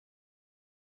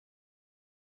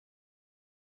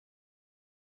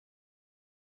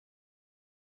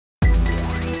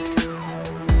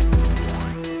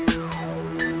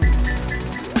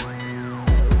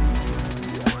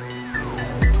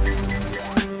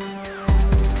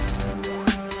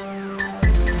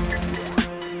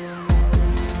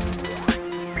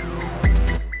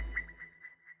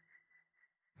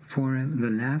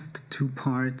last two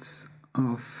parts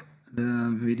of the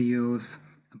videos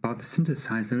about the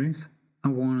synthesizers, I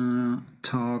want to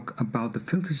talk about the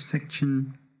filter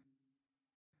section,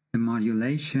 the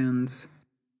modulations,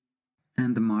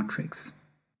 and the matrix.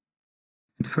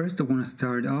 And first I want to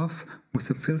start off with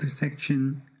the filter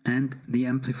section and the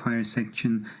amplifier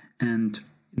section, and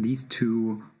these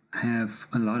two have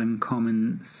a lot in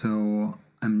common, so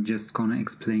I'm just gonna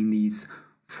explain these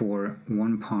for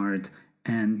one part,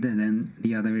 and then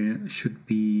the other should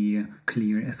be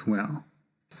clear as well.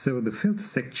 So the filter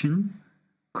section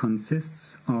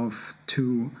consists of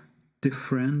two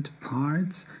different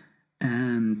parts,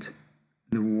 and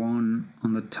the one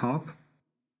on the top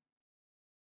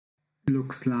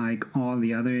looks like all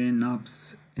the other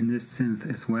knobs in this synth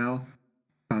as well,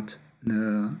 but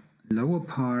the lower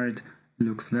part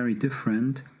looks very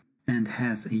different and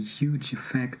has a huge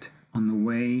effect on the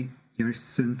way your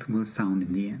synth will sound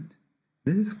in the end.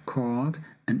 This is called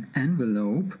an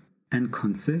envelope and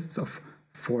consists of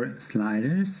 4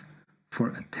 sliders for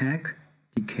attack,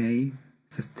 decay,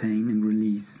 sustain and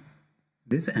release.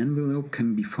 This envelope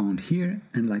can be found here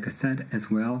and, like I said,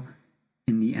 as well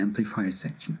in the amplifier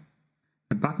section.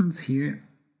 The buttons here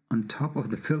on top of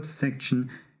the filter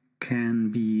section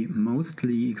can be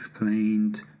mostly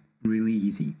explained really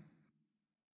easy.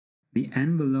 The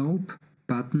envelope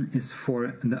button is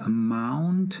for the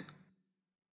amount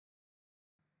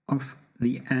of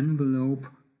the envelope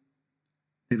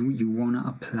that you want to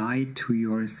apply to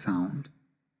your sound.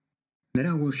 That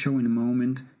I will show in a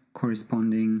moment,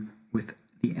 corresponding with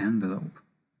the envelope.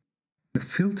 The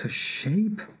filter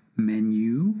shape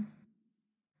menu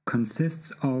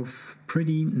consists of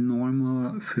pretty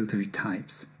normal filter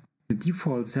types. The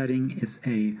default setting is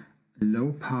a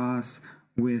low pass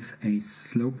with a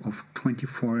slope of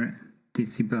 24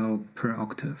 decibel per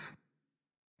octave.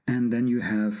 And then you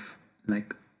have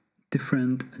like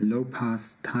different low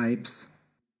pass types,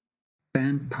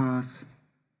 band pass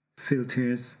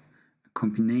filters, a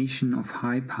combination of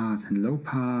high pass and low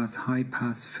pass, high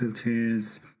pass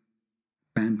filters,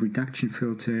 band reduction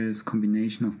filters,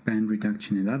 combination of band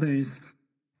reduction and others,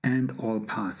 and all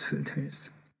pass filters.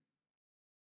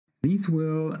 These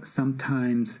will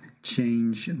sometimes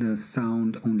change the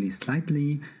sound only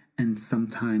slightly and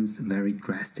sometimes very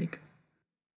drastic.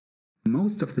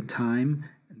 Most of the time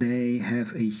they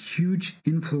have a huge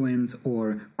influence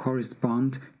or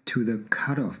correspond to the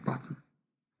cutoff button.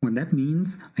 What that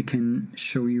means, I can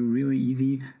show you really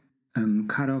easy.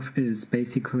 Cutoff is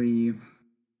basically,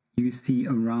 you see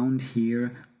around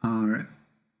here are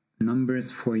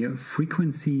numbers for your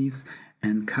frequencies,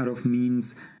 and cutoff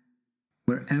means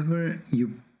wherever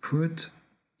you put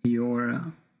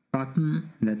your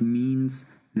button, that means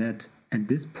that at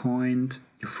this point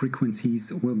your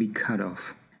frequencies will be cut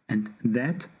off, and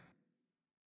that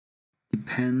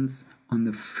depends on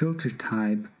the filter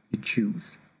type you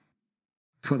choose.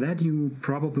 For that you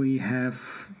probably have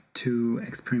to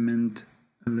experiment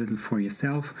a little for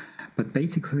yourself, but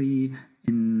basically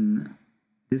in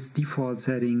this default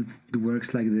setting it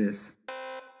works like this.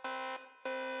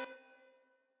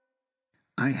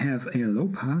 I have a low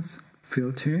pass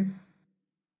filter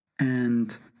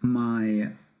and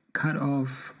my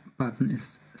cutoff button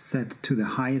is set to the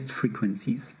highest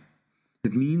frequencies.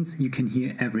 That means you can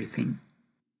hear everything.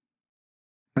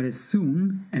 But as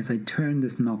soon as I turn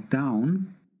this knob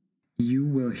down, you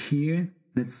will hear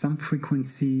that some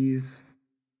frequencies,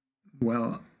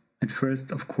 well, at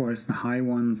first of course the high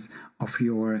ones of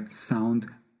your sound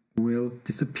will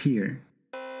disappear.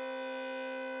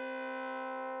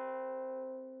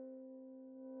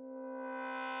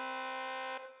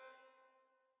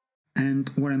 And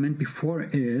what I meant before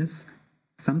is,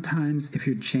 sometimes if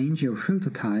you change your filter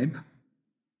type,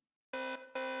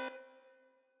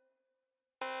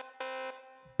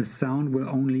 the sound will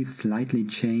only slightly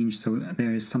change, so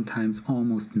there is sometimes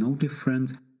almost no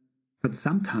difference. But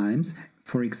sometimes,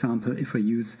 for example, if I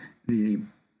use the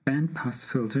band pass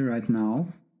filter right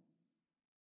now,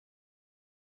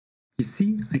 you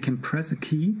see I can press a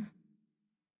key,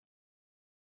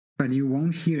 but you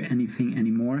won't hear anything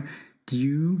anymore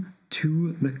due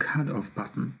to the cutoff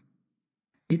button.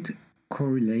 It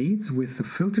correlates with the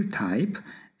filter type,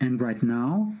 and right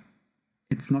now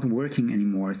it's not working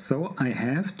anymore, so I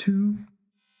have to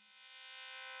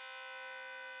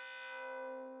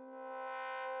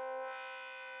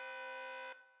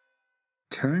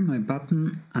turn my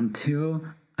button until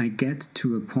I get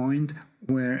to a point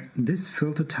where this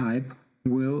filter type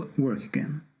will work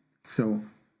again. So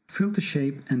filter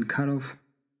shape and cutoff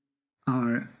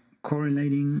are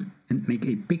correlating and make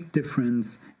a big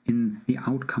difference in the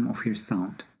outcome of your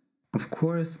sound. Of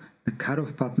course, the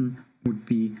cutoff button would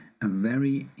be a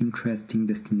very interesting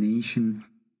destination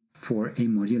for a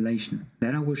modulation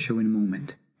that I will show in a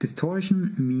moment.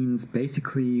 Distortion means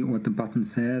basically what the button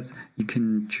says. You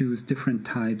can choose different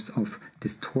types of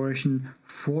distortion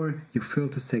for your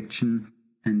filter section,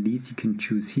 and these you can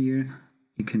choose here.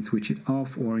 You can switch it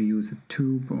off or use a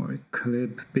tube or a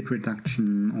clip, bit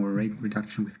reduction or rate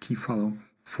reduction with key follow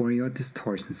for your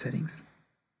distortion settings.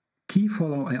 Key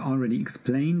follow I already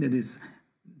explained. It is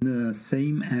the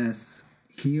same as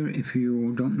here. If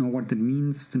you don't know what that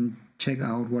means, then check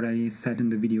out what I said in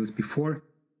the videos before.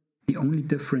 The only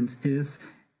difference is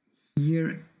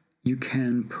here you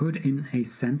can put in a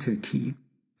center key.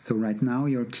 So right now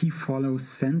your key follow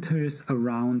centers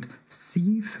around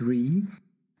C3.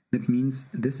 That means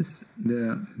this is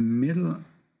the middle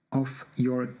of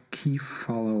your key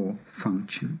follow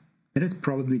function. That is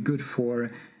probably good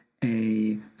for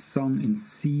a song in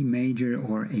C major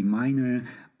or A minor,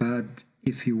 but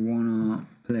if you wanna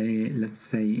play, let's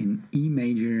say, in E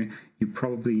major, you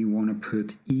probably wanna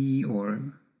put E or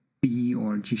B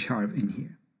or G sharp in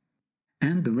here.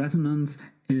 And the resonance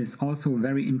is also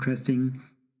very interesting.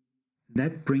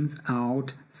 That brings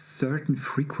out certain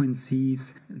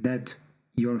frequencies that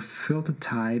your filter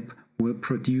type will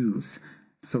produce.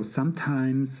 So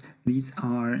sometimes these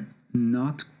are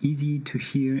not easy to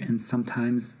hear and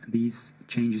sometimes these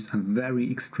changes are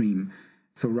very extreme.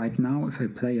 So right now if I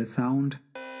play a sound,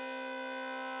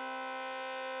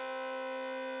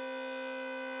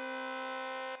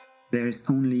 there's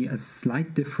only a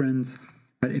slight difference,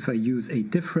 but if I use a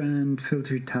different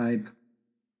filter type,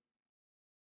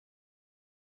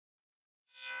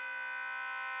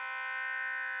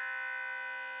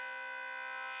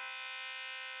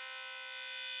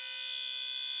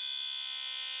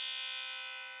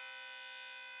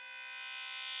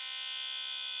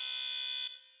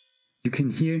 you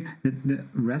can hear that the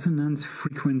resonance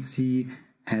frequency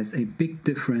has a big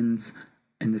difference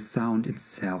in the sound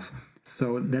itself.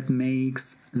 So that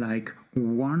makes like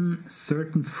one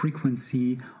certain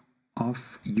frequency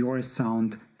of your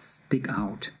sound stick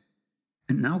out.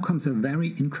 And now comes a very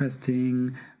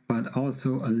interesting but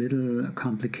also a little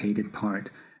complicated part,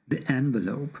 the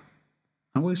envelope.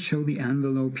 I will show the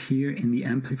envelope here in the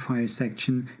amplifier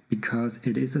section because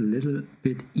it is a little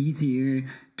bit easier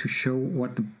to show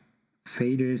what the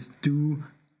faders do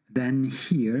than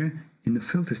here in the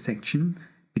filter section,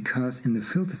 because in the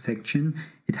filter section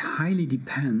it highly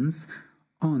depends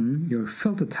on your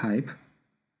filter type,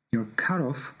 your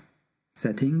cutoff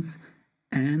settings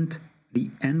and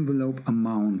the envelope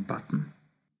amount button.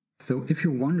 So if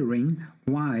you're wondering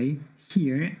why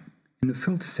here in the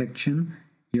filter section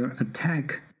your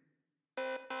attack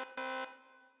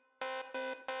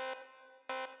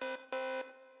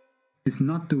is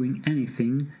not doing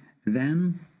anything,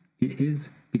 then it is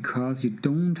because you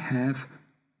don't have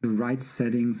the right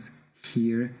settings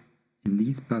here in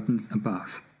these buttons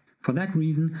above. For that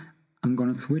reason, I'm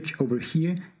gonna switch over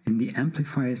here in the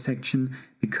amplifier section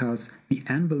because the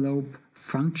envelope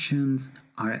functions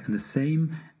are the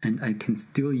same and I can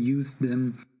still use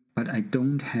them, but I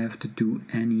don't have to do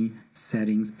any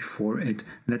settings before it.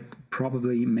 That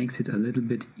probably makes it a little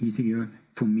bit easier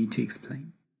for me to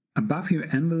explain. Above your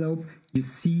envelope, you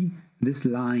see this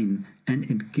line and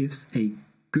it gives a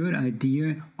good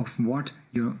idea of what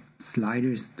your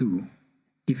sliders do.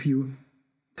 If you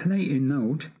play a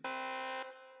note,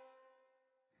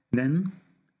 then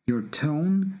your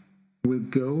tone will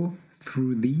go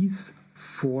through these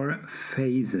 4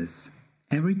 phases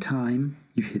every time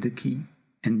you hit a key.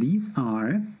 And these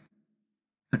are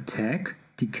attack,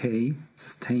 decay,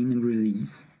 sustain and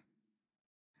release.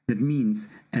 That means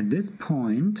at this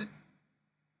point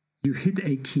you hit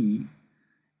a key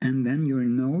and then your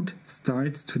note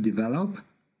starts to develop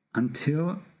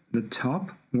until the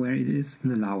top where it is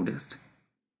the loudest.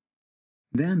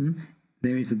 Then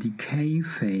there is a decay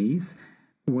phase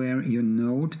where your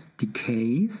note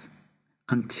decays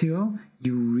until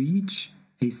you reach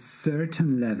a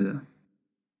certain level.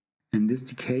 And this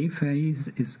decay phase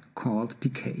is called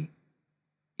decay.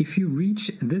 If you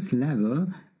reach this level,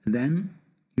 then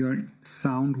your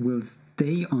sound will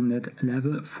stay on that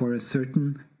level for a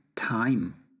certain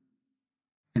time.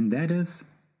 And that is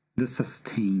the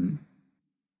sustain.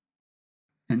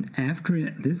 And after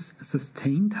this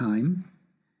sustain time,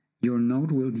 your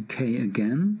note will decay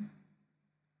again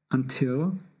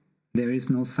until there is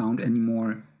no sound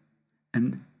anymore.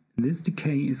 And this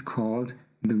decay is called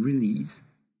the release.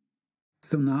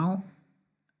 So now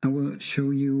I will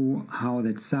show you how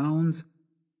that sounds,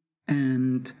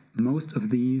 and most of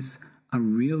these are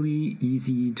really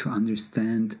easy to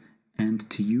understand and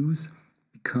to use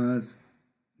because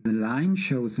the line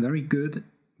shows very good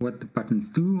what the buttons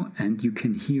do and you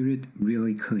can hear it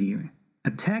really clear.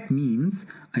 Attack means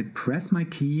I press my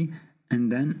key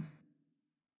and then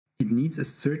it needs a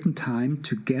certain time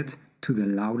to get to the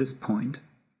loudest point.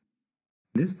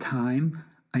 This time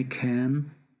I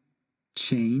can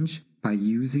change by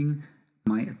using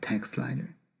my attack slider.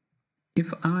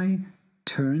 If I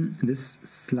turn this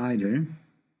slider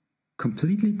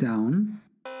completely down,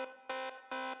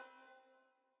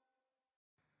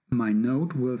 my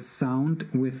note will sound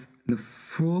with the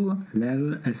full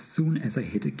level as soon as I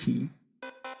hit a key.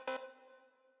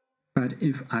 But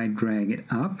if I drag it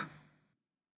up,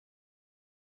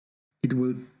 it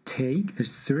will take a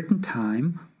certain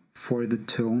time for the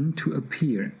tone to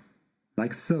appear,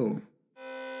 like so.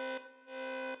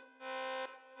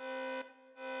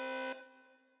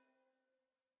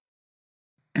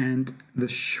 And the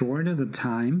shorter the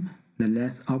time, the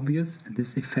less obvious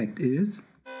this effect is.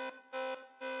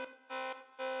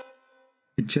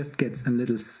 It just gets a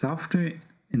little softer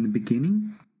in the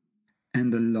beginning,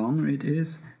 and the longer it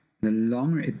is, the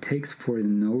longer it takes for the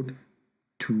note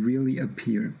to really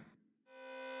appear.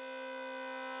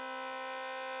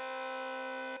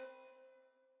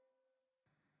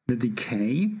 The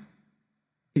decay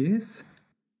is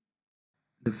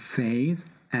the phase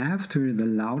after the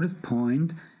loudest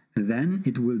point, then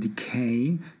it will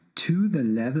decay to the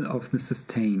level of the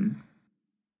sustain.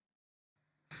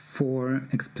 For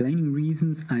explaining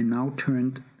reasons, I now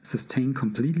turned sustain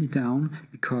completely down,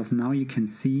 because now you can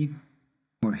see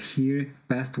or hear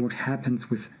best what happens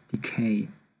with decay.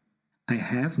 I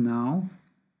have now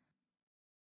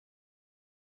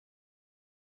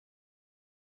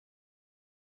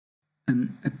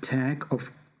an attack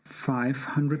of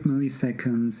 500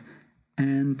 milliseconds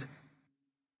and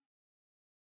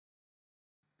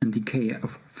a decay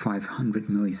of 500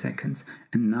 milliseconds.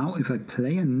 And now if I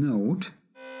play a note,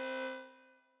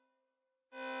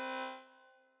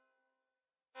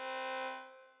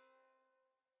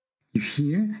 you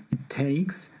hear it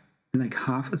takes like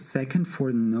half a second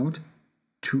for the note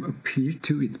to appear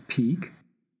to its peak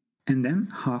and then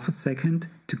half a second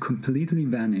to completely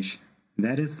vanish.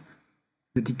 That is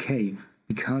the decay,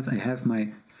 because I have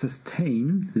my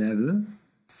sustain level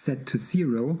set to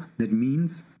 0. That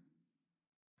means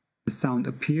the sound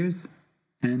appears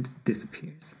and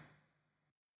disappears.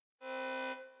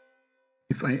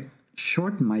 If I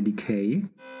shorten my decay,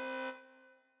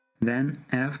 then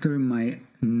after my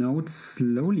note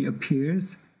slowly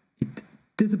appears, it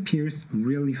disappears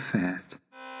really fast.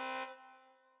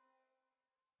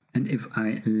 And if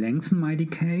I lengthen my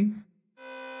decay,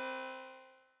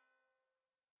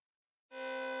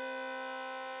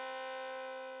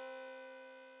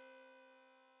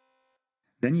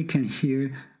 then you can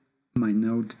hear my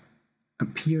note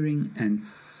appearing and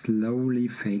slowly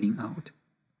fading out.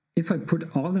 If I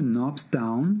put all the knobs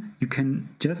down, you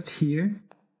can just hear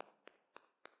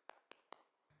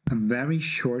a very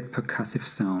short percussive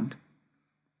sound.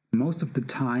 Most of the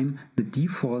time the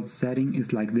default setting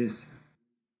is like this.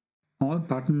 All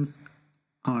buttons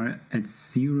are at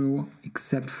 0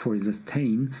 except for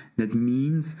sustain. That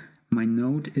means my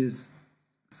note is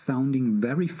sounding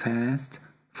very fast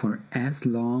for as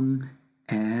long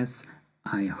as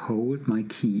I hold my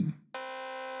key.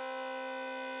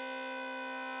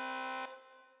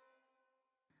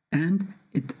 And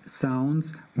it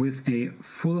sounds with a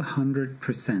full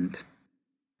 100%.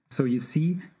 So you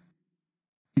see,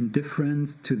 in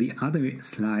difference to the other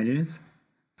sliders,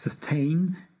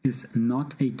 sustain is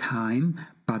not a time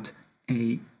but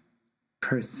a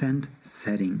percent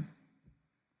setting.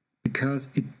 Because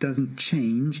it doesn't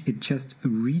change, it just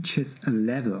reaches a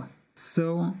level.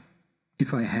 So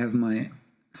if I have my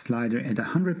slider at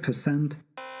 100%,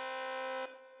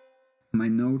 my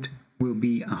note will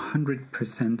be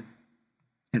 100%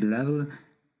 at level,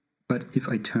 but if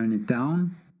I turn it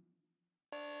down,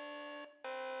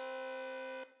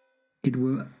 it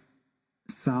will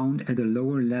sound at a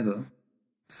lower level.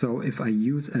 So if I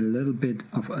use a little bit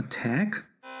of attack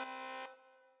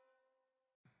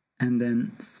and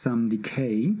then some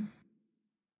decay,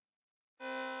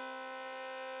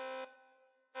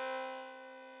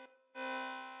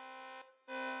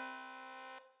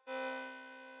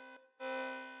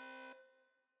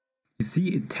 you see,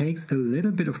 it takes a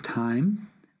little bit of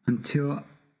time until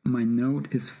my note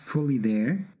is fully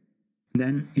there.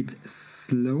 Then it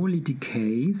slowly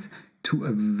decays to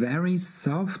a very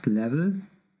soft level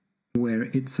where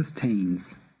it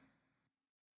sustains.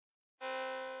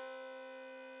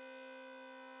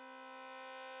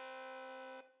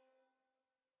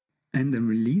 And the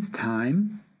release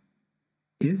time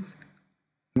is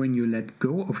when you let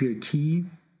go of your key,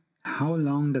 how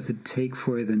long does it take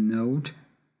for the note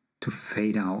to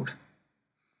fade out.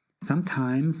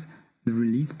 Sometimes the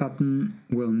release button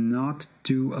will not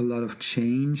do a lot of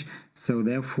change, so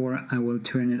therefore I will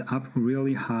turn it up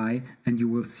really high and you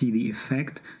will see the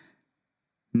effect.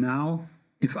 Now,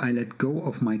 if I let go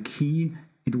of my key,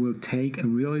 it will take a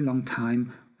really long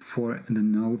time for the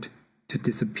note to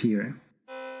disappear.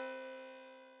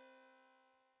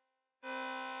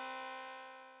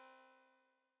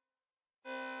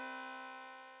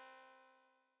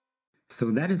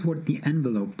 So that is what the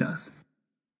envelope does.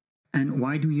 And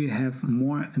why do you have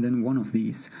more than one of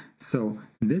these? So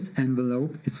this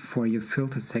envelope is for your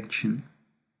filter section.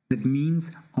 That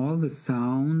means all the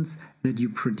sounds that you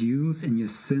produce in your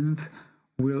synth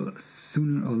will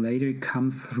sooner or later come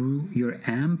through your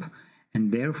amp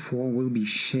and therefore will be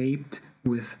shaped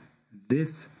with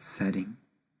this setting.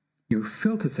 Your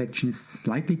filter section is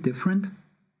slightly different.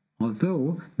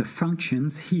 Although the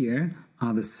functions here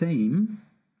are the same,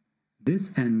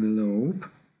 this envelope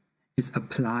is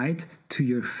applied to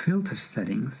your filter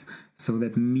settings. So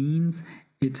that means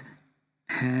it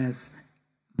has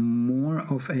more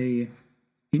of a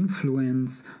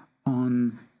influence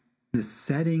on the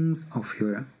settings of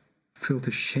your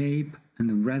filter shape and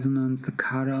the resonance, the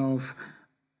cutoff,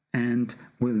 and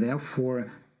will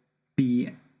therefore be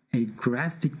a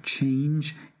drastic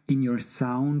change in your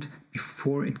sound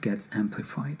before it gets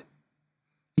amplified.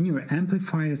 In your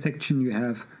amplifier section you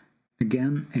have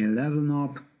again a level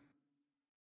knob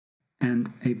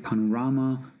and a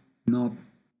panorama knob,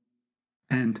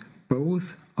 and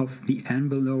both of the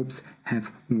envelopes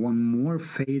have one more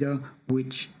fader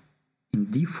which in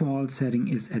default setting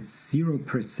is at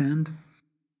 0%,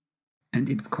 and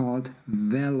it's called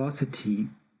velocity.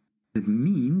 That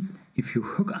means if you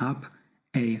hook up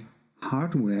a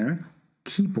hardware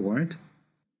keyboard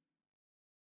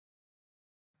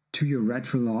to your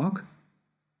Retrolog,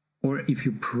 or if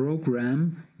you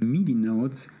program MIDI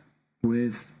notes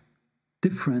with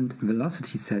different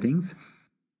velocity settings,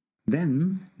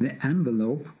 then the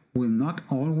envelope will not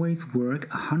always work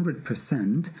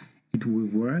 100%. It will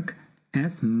work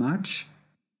as much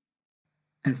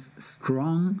as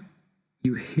strong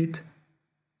you hit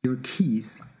your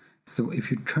keys. So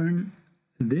if you turn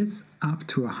this up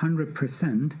to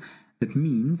 100%, that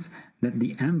means that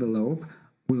the envelope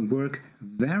will work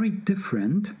very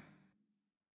different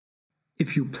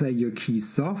if you play your keys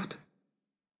soft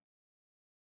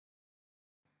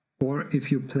or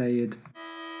if you play it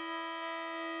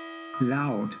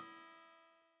loud.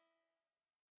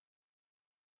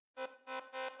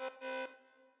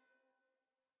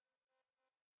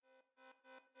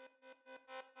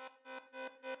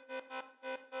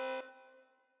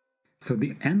 So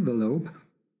the envelope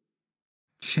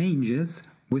changes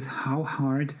with how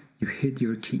hard you hit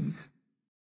your keys.